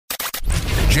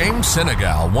James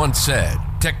Senegal once said,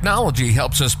 "Technology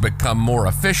helps us become more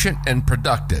efficient and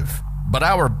productive, but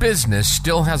our business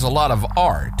still has a lot of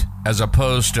art as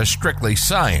opposed to strictly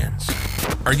science."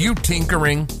 Are you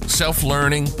tinkering,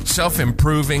 self-learning,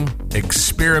 self-improving,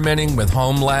 experimenting with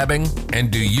home labbing?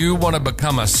 And do you want to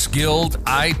become a skilled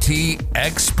IT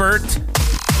expert?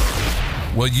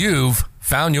 Well, you've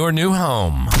found your new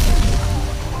home.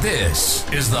 This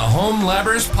is the Home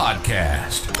Labbers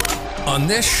Podcast. On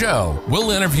this show, we'll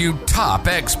interview top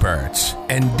experts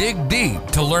and dig deep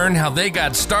to learn how they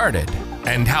got started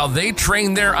and how they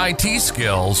trained their IT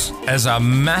skills as a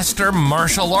master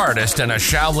martial artist in a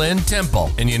Shaolin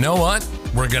temple. And you know what?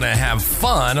 We're going to have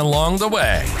fun along the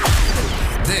way.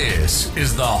 This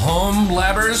is the Home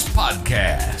Labbers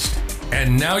Podcast.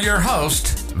 And now your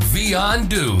host, Vian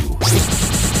Du.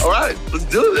 All right, let's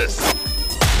do this.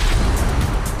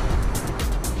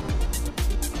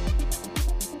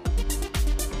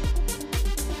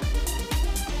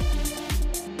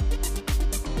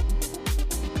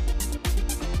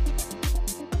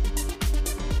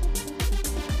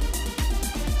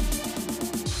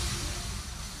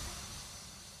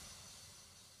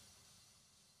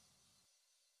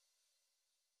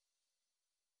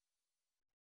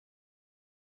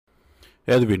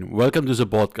 Edwin, welcome to the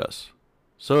podcast.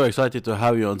 So excited to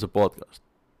have you on the podcast.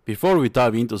 Before we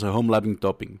dive into the home labbing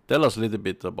topic, tell us a little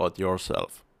bit about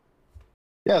yourself.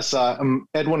 Yes, I'm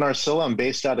Edwin Arcilla. I'm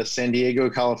based out of San Diego,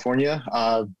 California.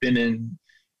 I've been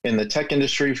in the tech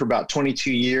industry for about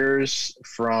 22 years,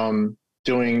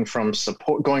 going from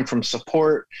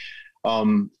support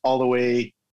all the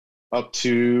way up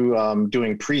to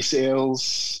doing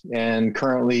pre-sales, and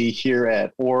currently here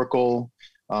at Oracle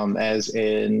as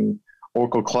an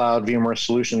Oracle Cloud VMware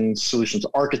Solutions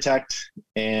Architect,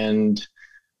 and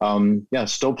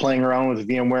still playing around with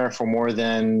VMware for more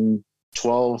than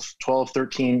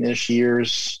 13-ish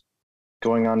years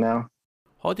going on now.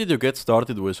 How did you get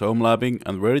started with home labbing,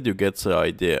 and where did you get the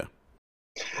idea?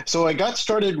 So I got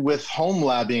started with home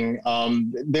labbing.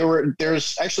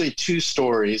 There's actually two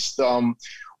stories.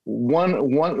 One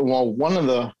of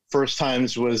the first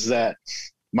times was that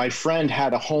my friend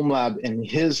had a home lab in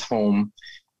his home,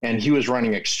 and he was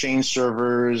running Exchange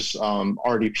servers,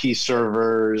 RDP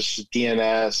servers,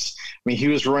 DNS. I mean, he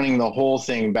was running the whole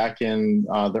thing back in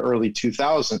the early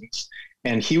 2000s,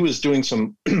 and he was doing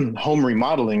some home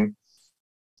remodeling,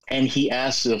 and he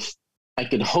asked if I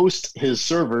could host his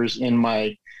servers in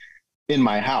my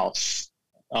house.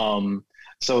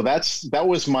 So that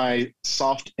was my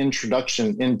soft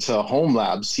introduction into home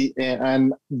labs,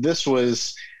 and this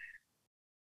was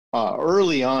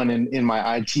early on in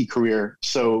my IT career.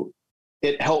 So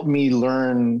it helped me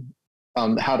learn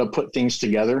how to put things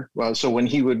together. So when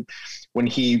he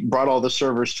brought all the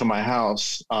servers to my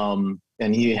house,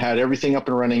 and he had everything up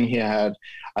and running, he had,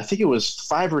 I think it was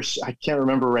I can't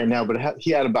remember right now, but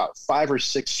he had about 5 or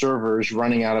 6 servers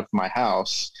running out of my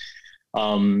house.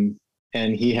 And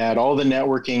he had all the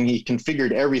networking, he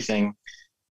configured everything.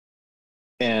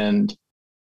 And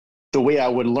the way I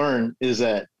would learn is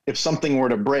that if something were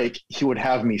to break, he would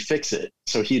have me fix it.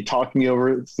 So he'd talk me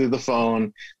over through the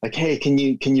phone, like, "Hey, can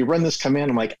you run this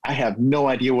command?" I'm like, "I have no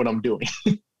idea what I'm doing."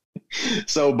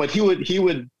 So, but he would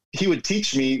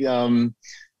teach me.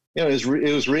 It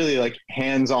was really like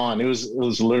hands-on. It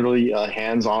was literally a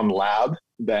hands-on lab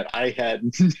that I had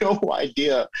no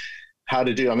idea how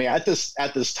to do. I mean, at this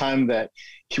time that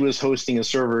he was hosting his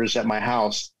servers at my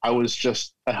house, I was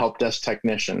just a help desk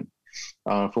technician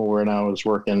for when I was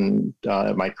working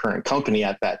at my current company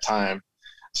at that time.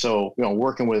 So,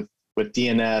 working with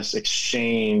DNS,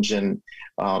 Exchange, and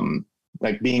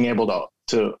like being able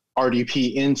to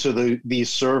RDP into these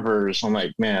servers, I'm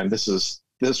like, man, this was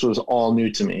all new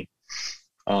to me.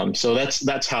 So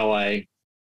that's how I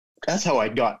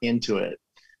got into it.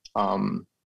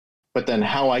 But then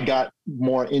how I got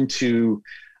more into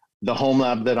the home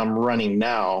lab that I'm running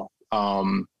now,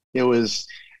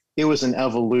 it was an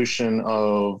evolution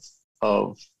of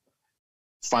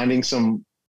finding some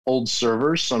old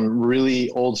servers, some really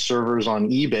old servers on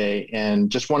eBay, and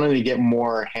just wanted to get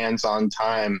more hands-on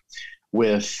time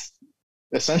with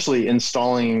essentially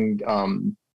installing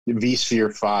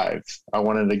vSphere 5. I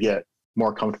wanted to get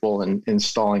more comfortable in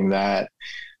installing that.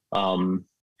 And,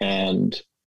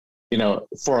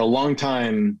 for a long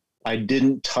time, I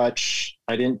didn't touch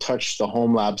the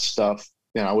home lab stuff.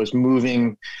 I was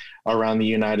moving around the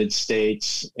United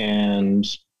States, and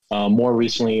more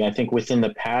recently, I think within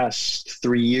the past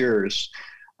 3 years,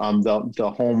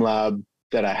 the home lab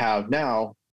that I have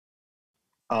now,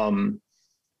 I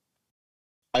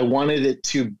wanted it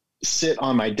to sit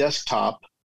on my desktop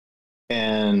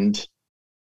and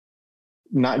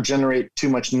not generate too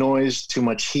much noise, too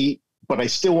much heat, but I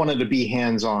still wanted to be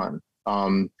hands-on.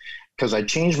 Because I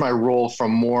changed my role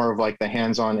from more of like the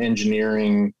hands-on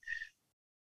engineering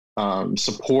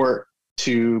support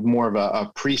to more of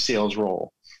a pre-sales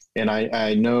role. And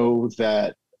I know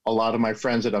that a lot of my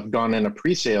friends that have gone into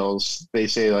pre-sales, they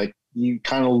say like you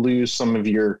kind of lose some of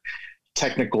your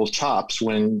technical chops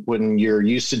when you're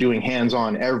used to doing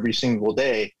hands-on every single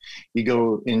day. You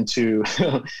go into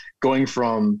going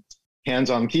from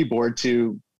hands-on keyboard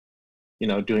to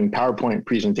doing PowerPoint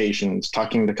presentations,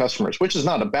 talking to customers, which is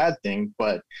not a bad thing,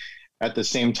 but at the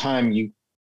same time,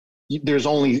 there's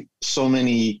only so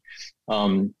many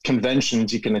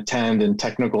conventions you can attend and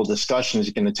technical discussions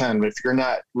you can attend. But if you're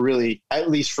not really, at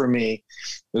least for me,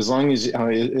 as long as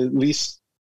at least,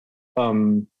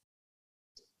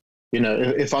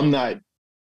 if I'm not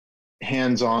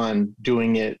hands-on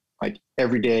doing it like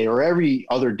every day or every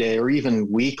other day or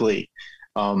even weekly,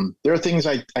 there are things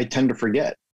I tend to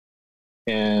forget.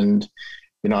 And,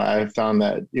 I found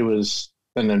that it was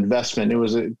an investment. It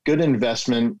was a good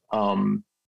investment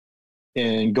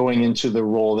in going into the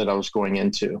role that I was going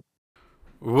into.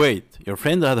 Wait, your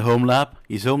friend had a home lab,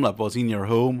 his home lab was in your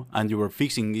home, and you were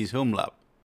fixing his home lab.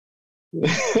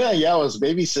 Yeah, I was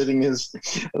babysitting his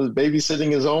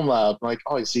home lab. I'm like,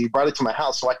 oh, so you brought it to my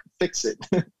house so I could fix it.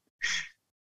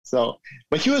 So,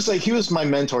 but he was my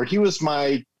mentor. He was,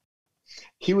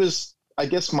 I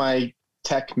guess, my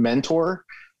tech mentor.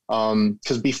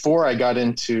 Because before I got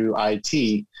into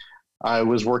IT, I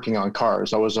was working on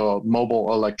cars. I was a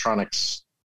mobile electronics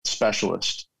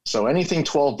specialist. So anything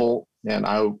 12 volt, and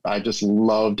I just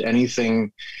loved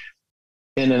anything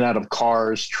in and out of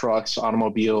cars, trucks,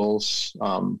 automobiles,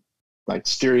 like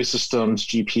stereo systems,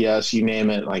 GPS, you name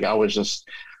it. Like I was just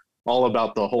all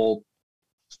about the whole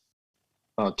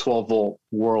 12 volt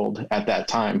world at that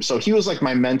time. So he was like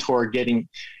my mentor getting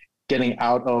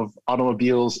out of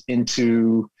automobiles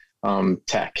into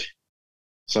tech.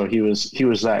 So he was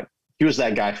that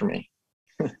guy for me.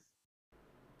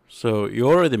 So you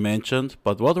already mentioned,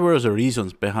 but what were the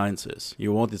reasons behind this?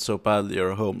 You wanted so badly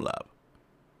your home lab.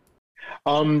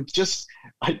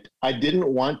 I didn't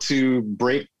want to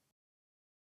break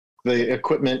the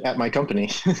equipment at my company.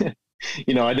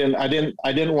 I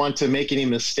didn't want to make any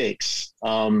mistakes.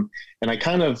 And I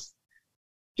kind of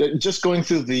just going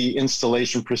through the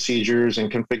installation procedures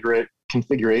and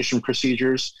configuration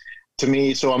procedures to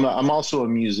me. So I'm also a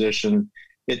musician.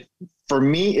 For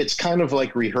me, it's kind of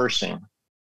like rehearsing.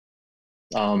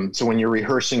 So when you're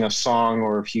rehearsing a song,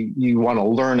 or if you want to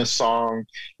learn a song,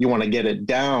 you want to get it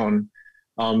down.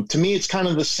 To me, it's kind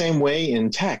of the same way in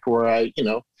tech where I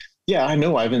know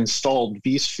I've installed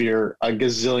vSphere a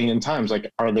gazillion times.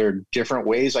 Like, are there different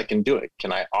ways I can do it?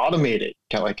 Can I automate it?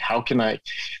 How can I?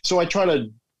 So I try to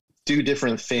do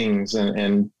different things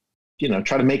and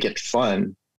try to make it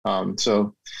fun.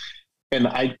 And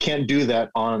I can't do that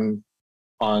on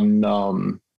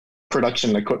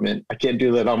production equipment. I can't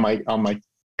do that on my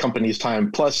company's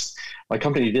time. Plus, my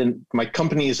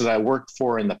companies that I worked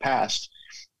for in the past,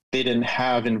 they didn't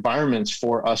have environments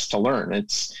for us to learn.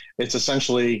 It's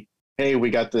essentially, hey, we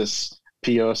got this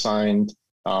PO signed,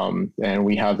 and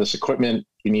we have this equipment.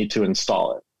 You need to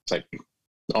install it. It's like,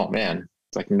 oh man,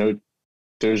 it's like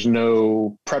there's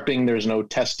no prepping, there's no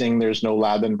testing, there's no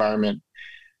lab environment.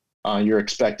 You're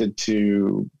expected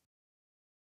to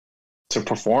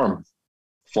perform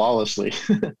flawlessly.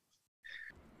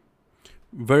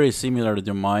 Very similar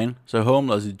to mine. So home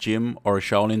was a gym or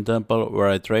Shaolin temple where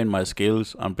I train my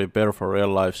skills and prepare for real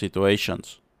life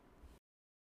situations.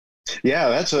 Yeah,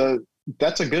 that's a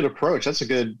good approach. That's a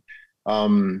good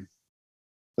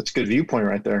viewpoint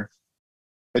right there.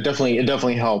 It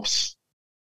definitely helps.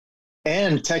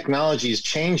 And technology is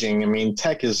changing. I mean,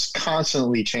 tech is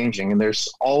constantly changing, and there's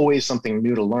always something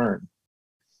new to learn.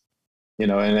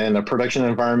 And a production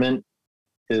environment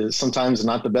is sometimes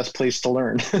not the best place to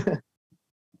learn.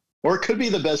 Or it could be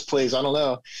the best place. I don't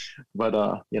know, but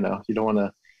you don't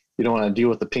want to deal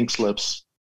with the pink slips.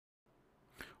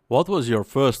 What was your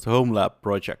first home lab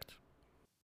project?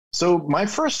 So my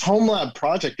first home lab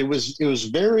project, it was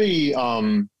very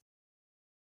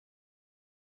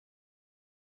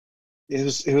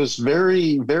it was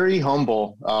very, very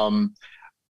humble.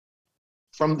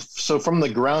 From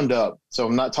the ground up. So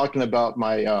I'm not talking about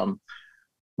my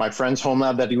friend's home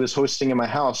lab that he was hosting in my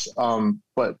house,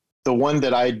 but the one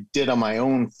that I did on my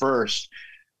own first.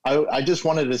 I just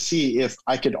wanted to see if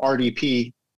I could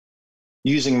RDP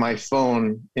using my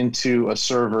phone into a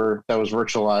server that was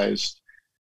virtualized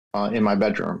in my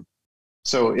bedroom.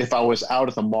 So if I was out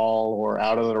at the mall or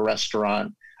out at a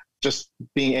restaurant, just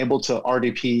being able to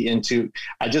RDP into,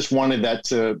 I just wanted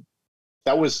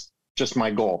that was just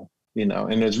my goal,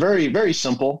 and it's very, very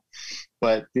simple,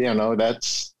 but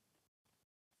that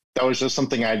was just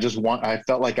something I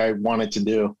felt like I wanted to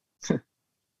do.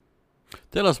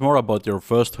 Tell us more about your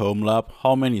first home lab.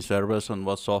 How many servers and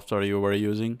what software you were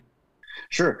using?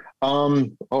 Sure.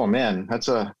 Oh man,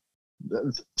 so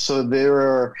there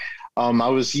are, I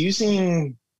was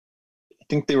using, I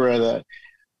think they were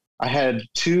I had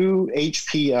two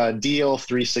HP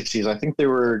DL360s. I think they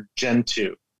were Gen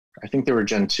 2.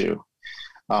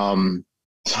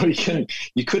 So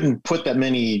you couldn't put that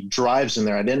many drives in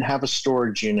there. I didn't have a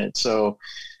storage unit. So,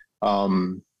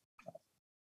 and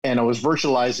I was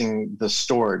virtualizing the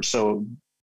storage. So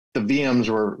the VMs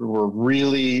were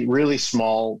really, really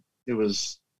small. They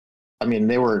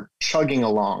were chugging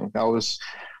along. I was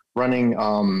running, it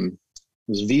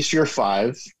was vSphere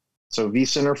 5. So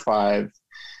vCenter 5,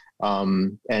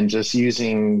 and just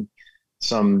using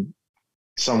some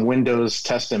Windows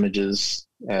test images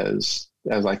as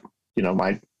like,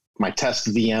 my test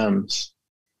VMs.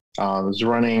 I was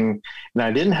running, and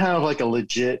I didn't have like a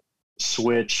legit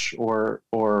switch or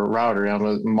router on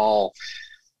a mall.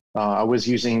 I was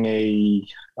using a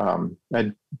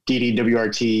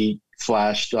DDWRT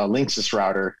flashed Linksys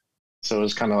router. So it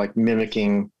was kind of like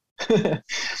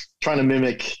trying to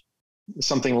mimic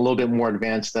something a little bit more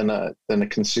advanced than a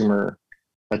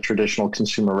traditional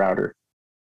consumer router.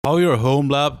 How your home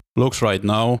lab looks right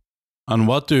now, and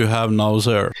what do you have now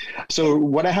there? So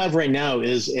what I have right now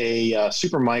is a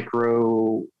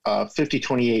Supermicro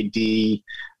 5028D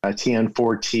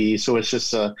TN4T. So it's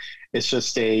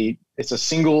a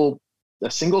single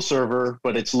server,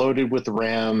 but it's loaded with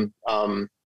RAM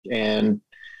and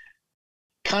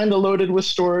kind of loaded with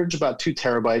storage, about 2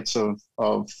 terabytes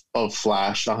of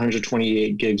flash,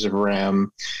 128 gigs of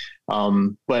RAM.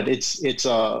 But it's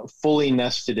a fully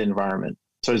nested environment.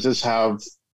 So I just have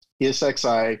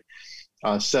ESXi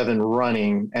 7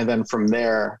 running, and then from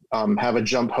there have a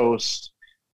jump host,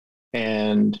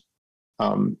 and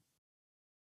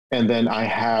then I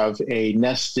have a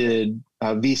nested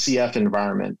VCF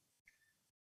environment.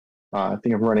 I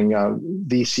think I'm running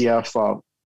VCF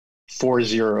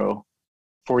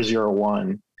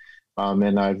 401,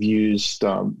 and I've used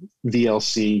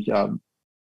VLC.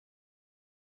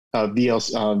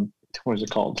 What is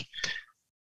it called?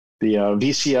 The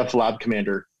VCF Lab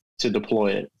Commander to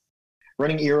deploy it.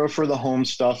 Running Eero for the home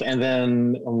stuff, and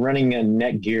then running a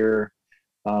Netgear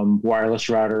wireless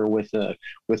router with a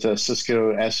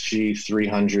Cisco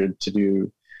SG300 to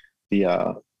do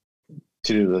the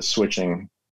switching.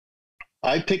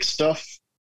 I picked stuff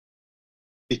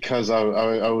because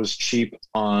I was cheap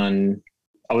on.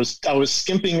 I was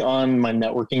skimping on my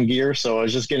networking gear, so I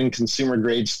was just getting consumer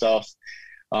grade stuff.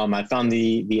 I found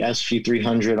the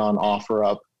SG300 on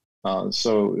OfferUp,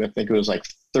 so I think it was like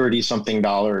 $30-something.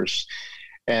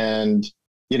 And,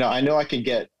 I know I could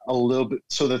get a little bit.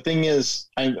 So the thing is,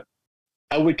 I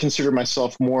would consider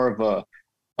myself more of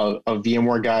a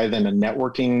VMware guy than a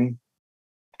networking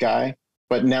guy.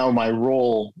 But now my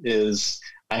role is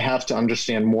I have to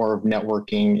understand more of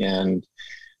networking and,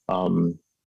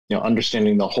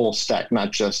 understanding the whole stack,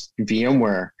 not just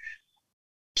VMware.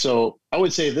 So I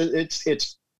would say that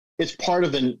it's part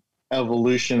of an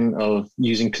evolution of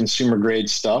using consumer grade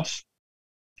stuff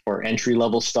or entry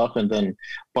level stuff, and then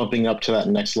bumping up to that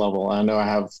next level. I know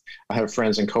I have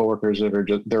friends and coworkers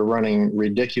that they're running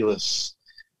ridiculous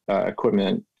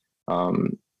equipment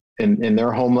in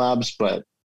their home labs, but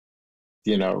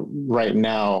right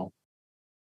now,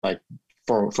 like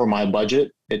for my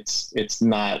budget, it's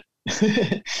not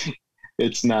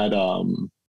it's not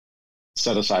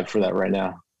set aside for that right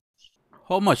now.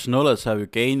 How much knowledge have you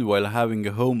gained while having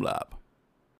a home lab?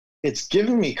 It's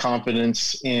given me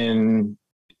confidence in,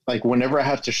 like, whenever I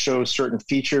have to show certain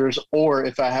features, or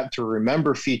if I have to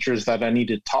remember features that I need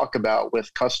to talk about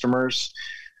with customers,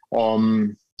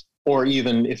 or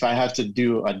even if I have to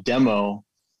do a demo,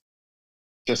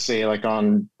 just say like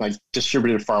on like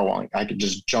distributed firewalling, I could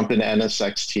just jump into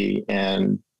NSXT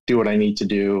and do what I need to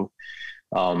do.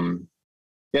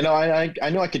 I know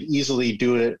I could easily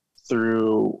do it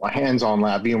through a hands-on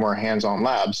lab, VMware hands-on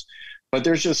labs, but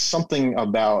there's just something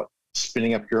about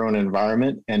spinning up your own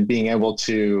environment and being able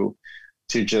to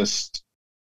just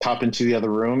pop into the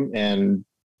other room and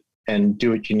do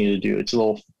what you need to do. It's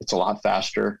a lot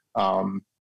faster,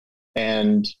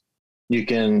 and you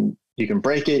can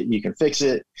break it, you can fix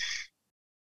it,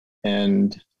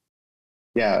 and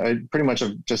yeah, I pretty much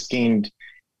have just gained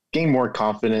more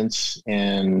confidence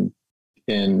in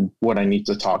what I need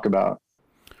to talk about.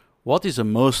 What is the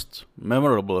most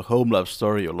memorable home lab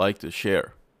story you'd like to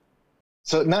share?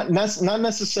 So not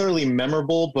necessarily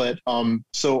memorable, but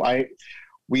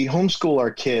we homeschool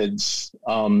our kids,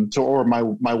 or my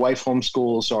wife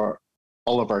homeschools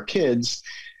all of our kids,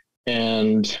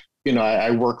 and I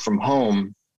work from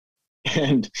home,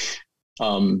 and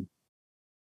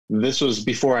this was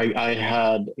before I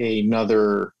had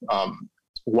another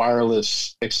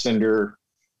wireless extender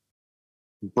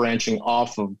branching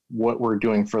off of what we're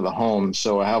doing for the home.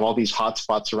 So I have all these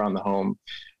hotspots around the home,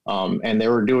 and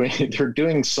they're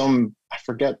doing some, I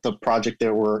forget the project they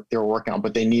were working on,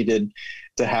 but they needed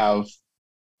to have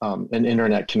an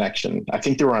internet connection. I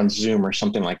think they were on Zoom or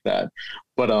something like that.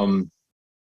 But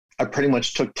I pretty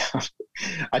much took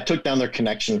down their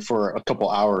connection for a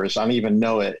couple hours. I didn't even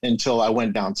know it until I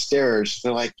went downstairs.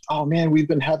 They're like, "Oh man, we've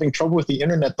been having trouble with the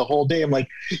internet the whole day." I'm like,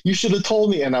 "You should have told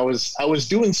me." And I was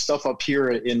doing stuff up here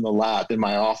in the lab in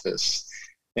my office,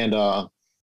 and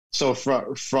so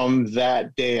from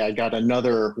that day, I got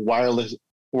another wireless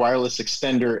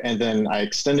extender, and then I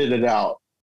extended it out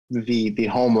the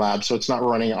home lab, so it's not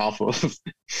running off of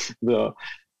the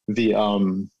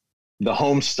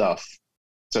home stuff.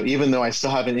 So even though I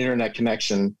still have an internet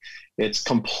connection, it's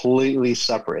completely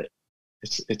separate.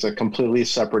 It's a completely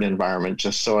separate environment,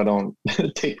 just so I don't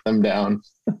take them down.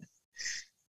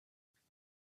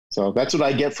 So that's what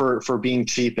I get for being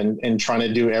cheap and trying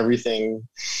to do everything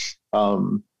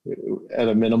at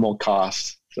a minimal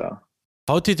cost. So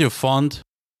how did you fund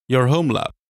your home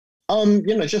lab?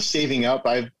 Just saving up.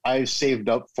 I've saved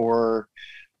up for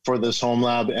this home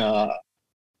lab.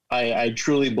 I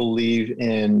truly believe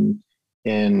in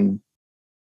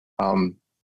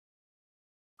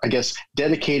I guess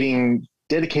dedicating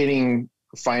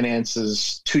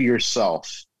finances to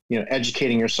yourself,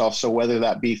 educating yourself. So whether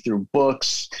that be through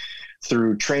books,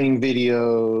 through training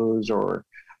videos,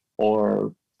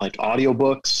 or like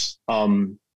audiobooks,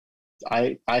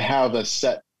 I have a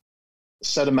set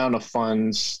amount of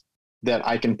funds that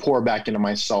I can pour back into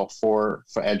myself for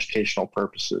educational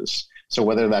purposes. So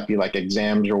whether that be like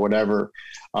exams or whatever,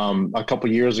 a couple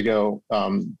of years ago,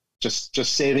 just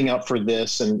saving up for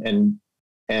this and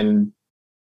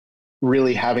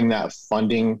really having that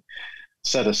funding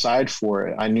set aside for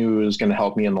it, I knew it was going to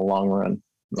help me in the long run, in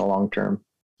the long term.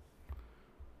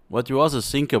 What do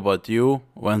others think about you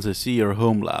when they see your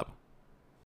home lab?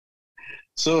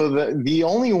 So the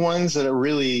only ones that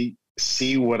really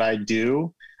see what I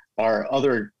do are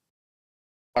other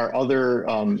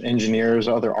engineers,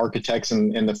 other architects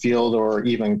in the field, or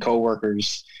even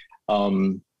coworkers.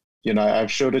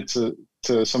 I've showed it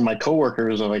to some of my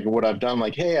coworkers of like what I've done.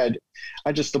 Like, hey,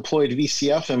 I just deployed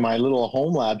VCF in my little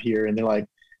home lab here, and they're like,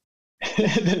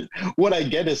 then what I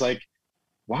get is like,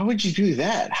 why would you do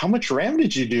that? How much RAM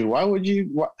did you do? Why would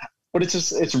you? But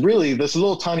it's really this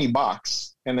little tiny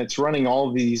box, and it's running all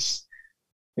of these.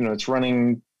 It's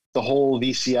running the whole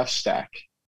VCF stack.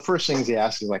 First things they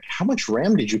ask is like, how much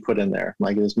RAM did you put in there?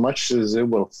 Like, as much as it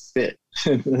will fit,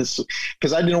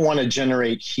 because I didn't want to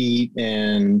generate heat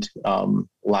and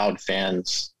loud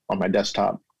fans on my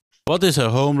desktop. What is a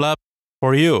home lab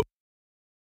for you?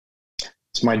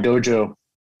 It's my dojo.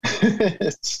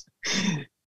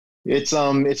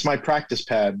 It's my practice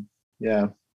pad. Yeah.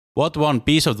 What one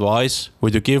piece of advice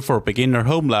would you give for beginner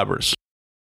home labbers?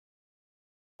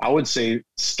 I would say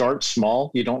start small.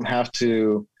 You don't have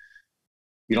to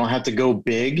go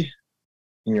big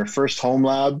in your first home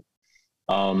lab.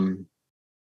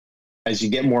 As you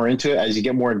get more into it, as you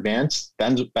get more advanced,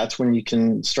 that's when you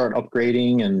can start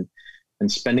upgrading and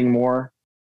spending more.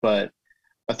 But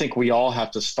I think we all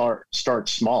have to start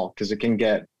small, because it can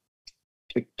get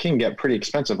pretty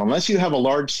expensive unless you have a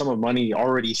large sum of money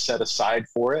already set aside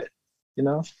for it.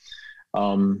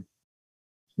 I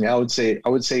would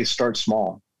say start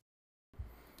small.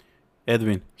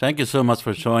 Edwin, thank you so much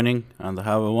for joining, and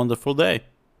have a wonderful day.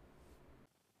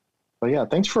 But yeah,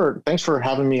 thanks for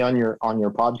having me on your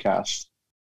podcast.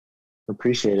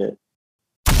 Appreciate it.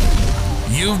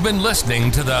 You've been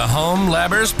listening to the Home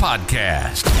Labbers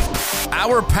Podcast.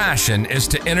 Our passion is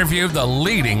to interview the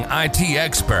leading IT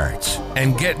experts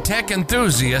and get tech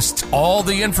enthusiasts all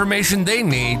the information they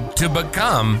need to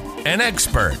become an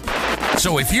expert.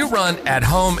 So if you run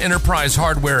at-home enterprise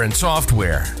hardware and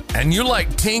software, and you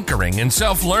like tinkering and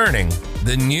self-learning,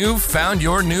 then you've found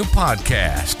your new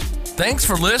podcast. Thanks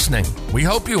for listening. We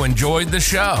hope you enjoyed the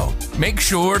show. Make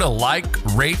sure to like,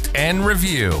 rate, and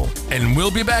review. And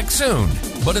we'll be back soon.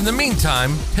 But in the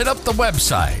meantime, hit up the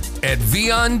website at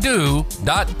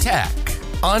vundo.tech,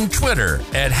 on Twitter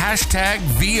at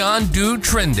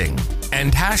 #VUndoTrending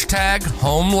and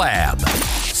 #HomeLab.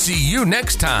 See you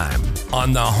next time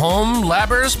on the Home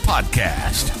Labbers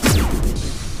Podcast.